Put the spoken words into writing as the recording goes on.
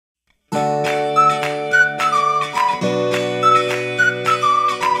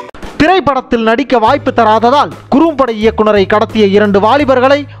திரைப்படத்தில் நடிக்க வாய்ப்பு தராததால் குறும்பட இயக்குனரை கடத்திய 2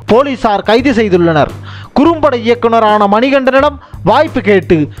 வாலிபர்களை போலீசார் கைது செய்துள்ளனர். குறும்பட இயக்குனரான மணிகண்டனிடம் வாய்ப்பு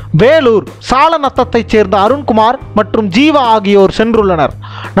கேட்டு வேலூர் சாலநத்தத்தைச் சேர்ந்த அருண்குமார் மற்றும் ஜீவா ஆகியோர் சென்றுள்ளனர்.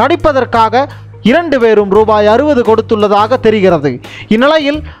 நடிப்பதற்காக 2 பேரும் ரூபாய் 60 கொடுத்துள்ளதாக தெரிகிறது.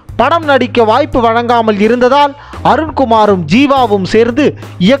 இந்நிலையில் படம் நடிக்க வாய்ப்பு வழங்காமல் இருந்ததால் அருண்குமாரும் ஜீவாவும் சேர்ந்து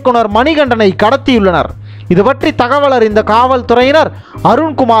இயக்குனர் மணிகண்டனை கடத்தியுள்ளனர். இது பற்றி தகவல் அறிந்த காவல்துறையினர்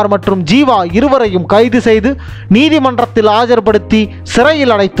அருண்குமார் மற்றும் ஜீவா இருவரையும் கைது செய்து நீதிமன்றத்தில் ஆஜர்படுத்தி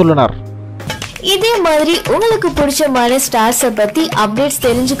சிறையில் அடைத்துள்ளனர். இதே மாதிரி உங்களுக்கு பிடிச்சமான ஸ்டார்ஸை பத்தி அப்டேட்ஸ்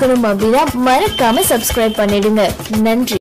தெரிஞ்சுக்கணும் அப்படின்னா மறக்காம சப்ஸ்கிரைப் பண்ணிடுங்க. நன்றி.